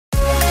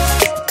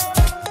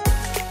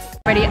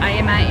Alrighty, I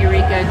am at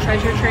Eureka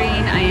Treasure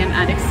Train. I am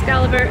at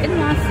Excalibur in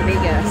Las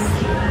Vegas.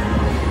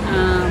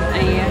 I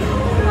am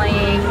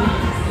playing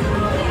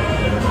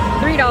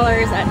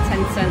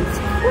 $3.10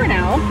 for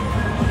now.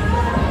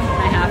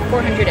 I have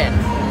 400 in.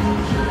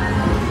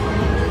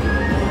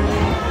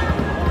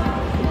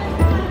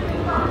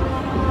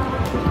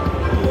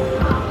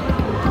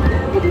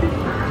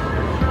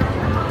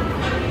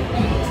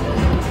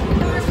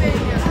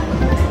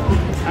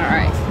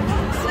 Alright,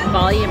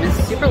 volume is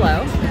super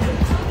low.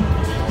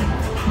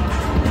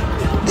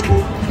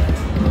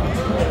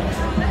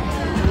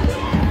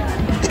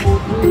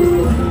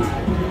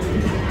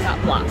 Got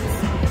blocks.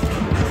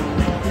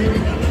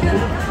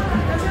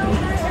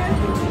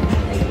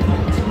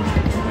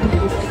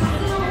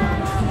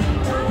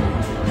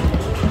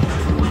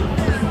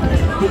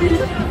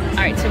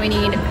 Alright, so we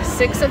need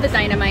 6 of the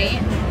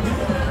dynamite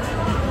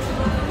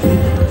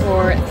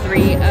or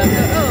 3 of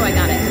the, oh, I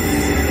got it.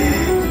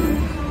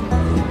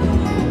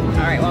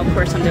 Alright, well, of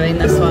course I'm doing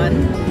this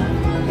one.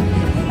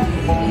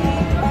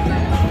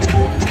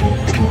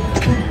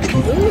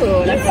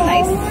 Ooh, that's a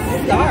nice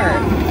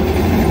start.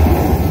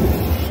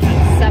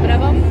 7 of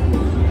them.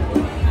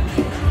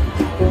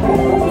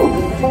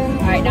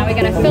 Alright, now we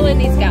gotta fill in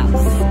these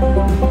gaps.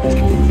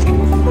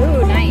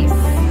 Ooh, nice.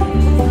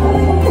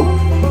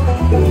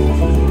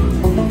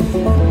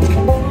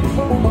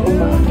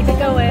 Ooh, keep it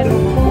going.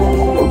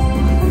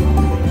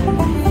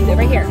 Do it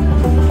right here.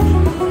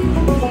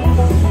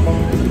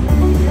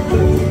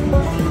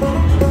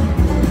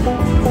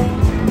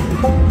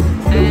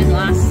 And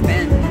last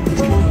spin.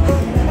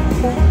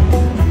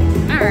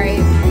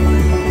 Alright,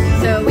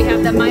 so we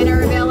have the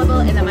minor available,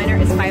 and the minor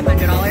is $500,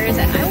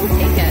 and I will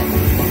take it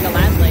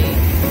gladly.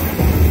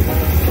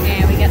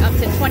 And we get up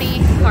to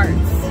 20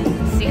 cards.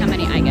 See how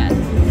many I get.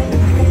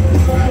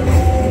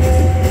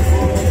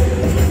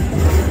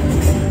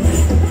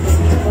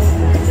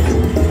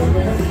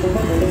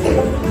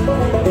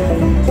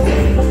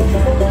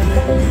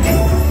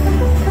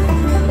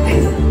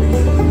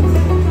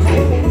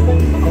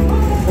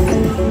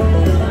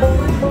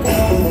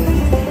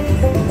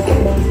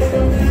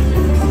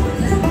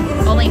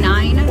 Only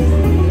 9.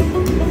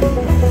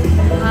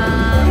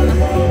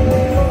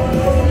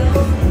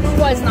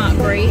 Was not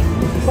great.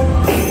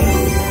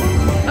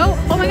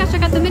 Oh my gosh, I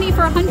got the mini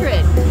for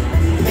 100.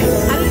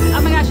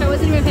 Oh my gosh, I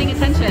wasn't even paying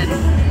attention.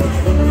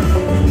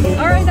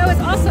 Alright, that was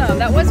awesome.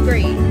 That was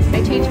great.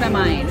 I changed my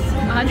mind.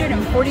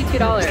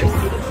 $142.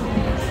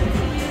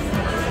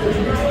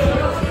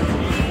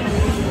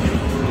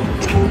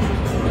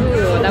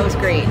 Ooh, that was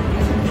great.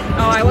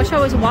 Oh, I wish I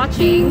was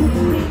watching.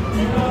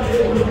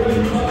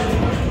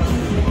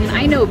 And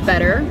I know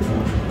better.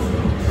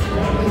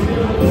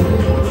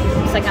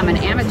 Looks like I'm an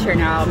amateur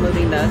now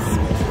moving this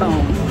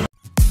foam.